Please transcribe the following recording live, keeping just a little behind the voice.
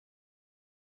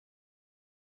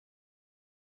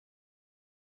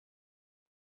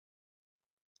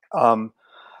Um,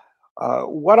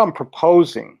 what I'm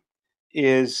proposing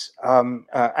is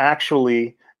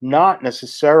actually not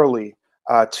necessarily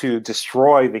to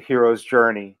destroy the hero's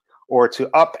journey or to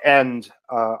upend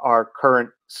our current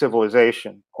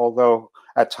civilization, although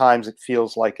at times it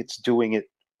feels like it's doing it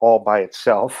all by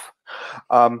itself.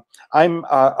 I'm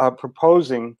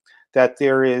proposing that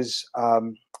there is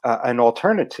an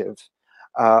alternative,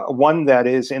 one that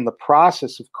is in the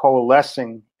process of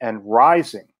coalescing and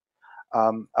rising,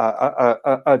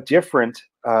 a different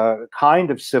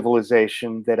kind of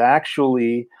civilization that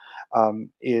actually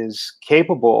is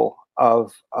capable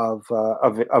of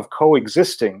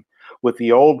coexisting with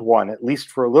the old one, at least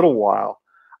for a little while,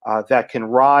 that can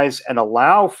rise and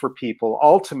allow for people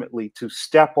ultimately to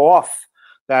step off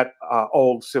that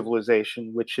old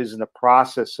civilization, which is in a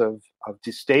process of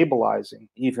destabilizing,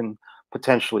 even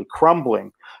potentially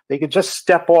crumbling. They could just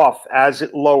step off as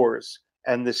it lowers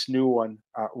and this new one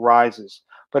rises.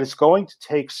 But it's going to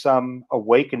take some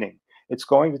awakening. It's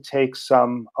going to take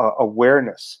some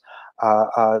awareness,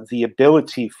 the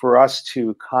ability for us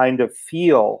to kind of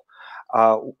feel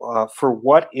for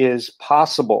what is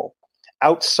possible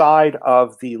outside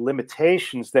of the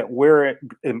limitations that we're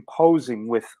imposing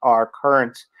with our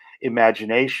current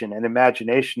imagination, an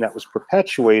imagination that was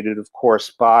perpetuated, of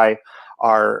course, by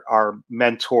our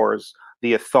mentors,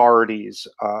 the authorities,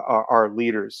 our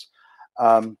leaders.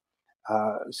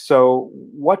 So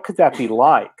what could that be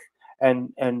like?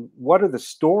 And what are the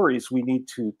stories we need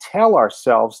to tell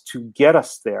ourselves to get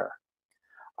us there?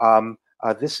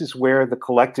 This is where the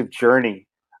collective journey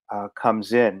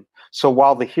comes in. So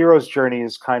while the hero's journey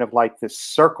is kind of like this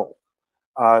circle,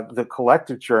 the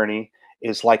collective journey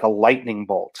is like a lightning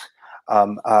bolt.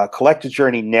 Collective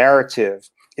journey narrative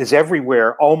is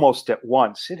everywhere almost at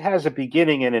once. It has a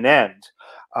beginning and an end,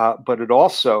 but it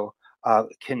also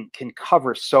can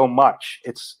cover so much.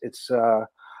 It's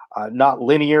not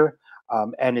linear,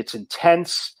 and it's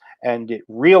intense, and it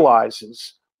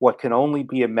realizes what can only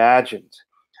be imagined.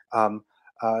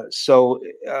 So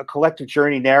collective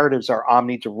journey narratives are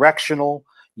omnidirectional.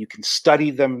 You can study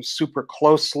them super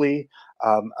closely.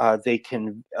 They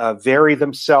can vary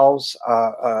themselves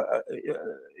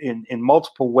in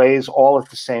multiple ways, all at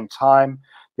the same time.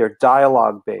 They're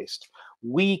dialogue based.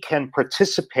 We can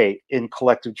participate in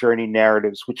collective journey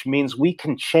narratives, which means we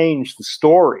can change the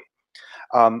story.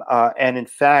 And in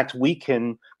fact, we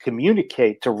can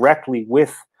communicate directly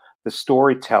with the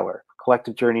storyteller.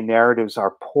 Collective journey narratives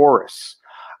are porous.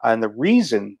 And the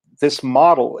reason this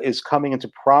model is coming into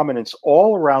prominence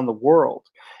all around the world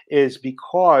is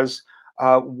because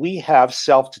we have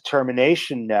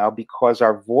self-determination now, because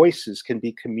our voices can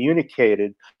be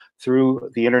communicated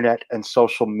through the internet and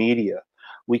social media.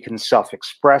 We can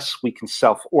self-express, we can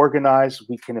self-organize,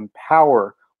 we can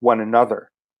empower one another.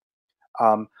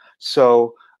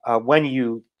 So when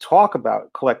you talk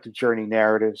about collective journey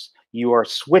narratives, you are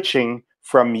switching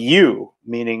from you,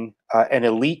 meaning an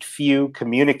elite few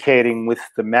communicating with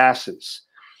the masses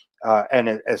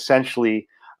and essentially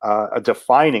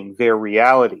defining their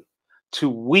reality, to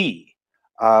we,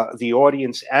 the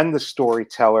audience and the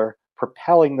storyteller,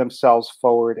 propelling themselves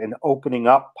forward and opening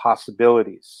up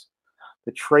possibilities.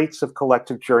 The traits of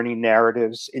collective journey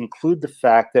narratives include the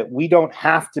fact that we don't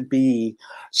have to be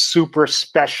super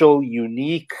special,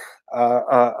 unique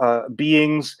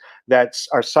beings that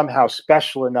are somehow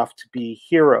special enough to be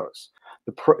heroes.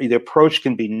 The approach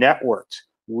can be networked.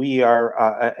 We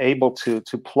are able to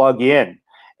plug in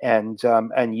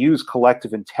and use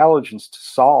collective intelligence to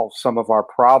solve some of our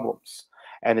problems.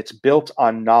 And it's built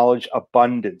on knowledge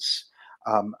abundance.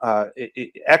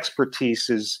 Expertise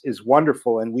is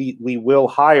wonderful, and we will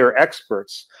hire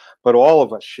experts, but all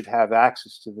of us should have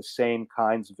access to the same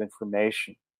kinds of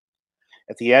information.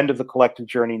 At the end of the collective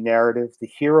journey narrative, the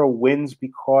hero wins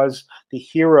because the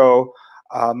hero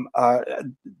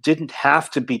didn't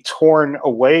have to be torn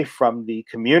away from the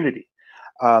community.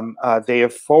 They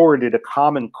have forwarded a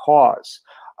common cause.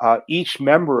 Each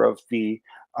member of the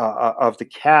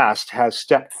cast has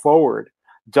stepped forward,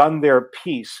 done their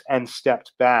piece, and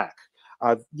stepped back.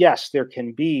 Yes, there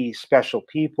can be special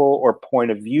people or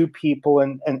point of view people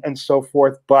and so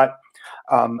forth, but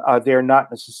they're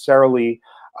not necessarily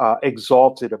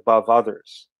exalted above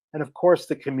others. And of course,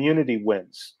 the community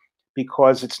wins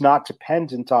because it's not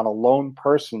dependent on a lone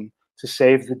person to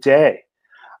save the day.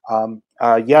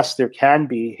 Yes, there can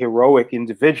be heroic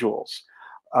individuals,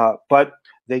 but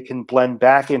they can blend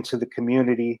back into the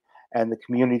community, and the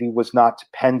community was not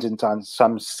dependent on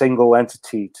some single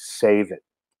entity to save it.